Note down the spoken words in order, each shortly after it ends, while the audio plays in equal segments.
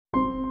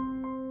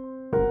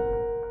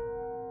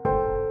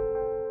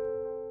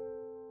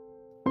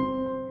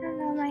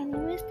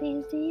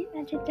Misty,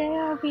 and today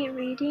I'll be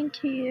reading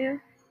to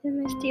you The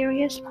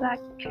Mysterious Black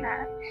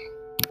Cat.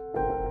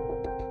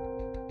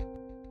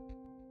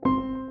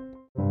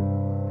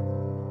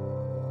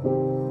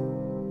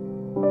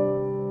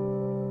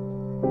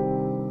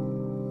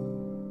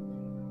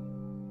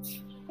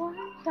 One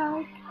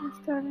dark and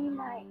stormy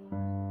night,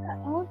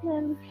 an old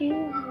man with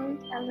bearded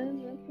named Ellen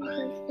moved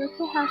into his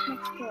little house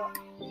next door.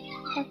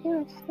 After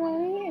a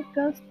story, a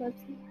ghost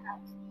lives in the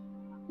house.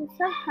 And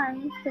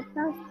sometimes the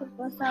ghost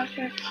was out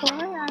there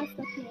pouring eyes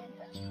looking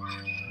at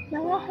them.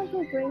 No one had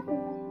been brave enough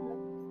to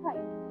look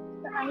inside,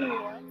 but Ellen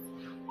was.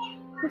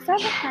 Beside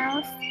the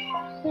house,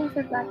 there was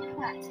a black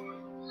cat.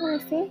 In the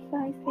same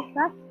place, the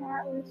black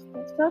cat was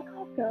the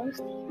so-called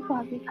ghost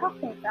I've been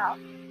talking about.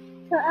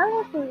 So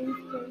Ellen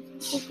believed there was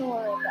nothing to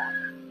worry about.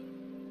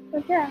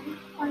 But then,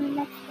 on the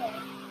next day,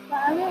 when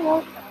Ellen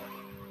woke up,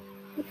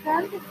 she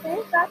found the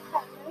same black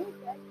cat laying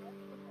dead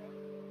next to her,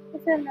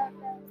 with a note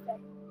that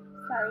said,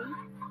 "Sorry,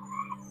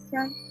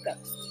 drunk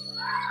ghost."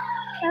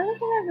 Ellen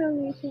did not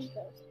believe in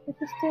ghosts, but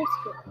she still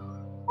screamed,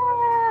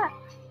 "Ah!"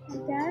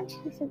 And then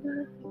she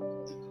suddenly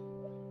fainted.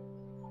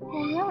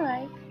 And you're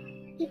right,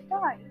 she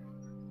died.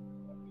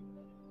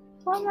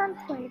 4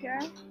 months later,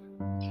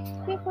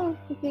 people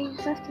began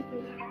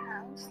investigating the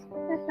house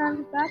and found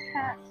the black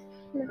cat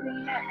living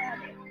in the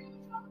attic.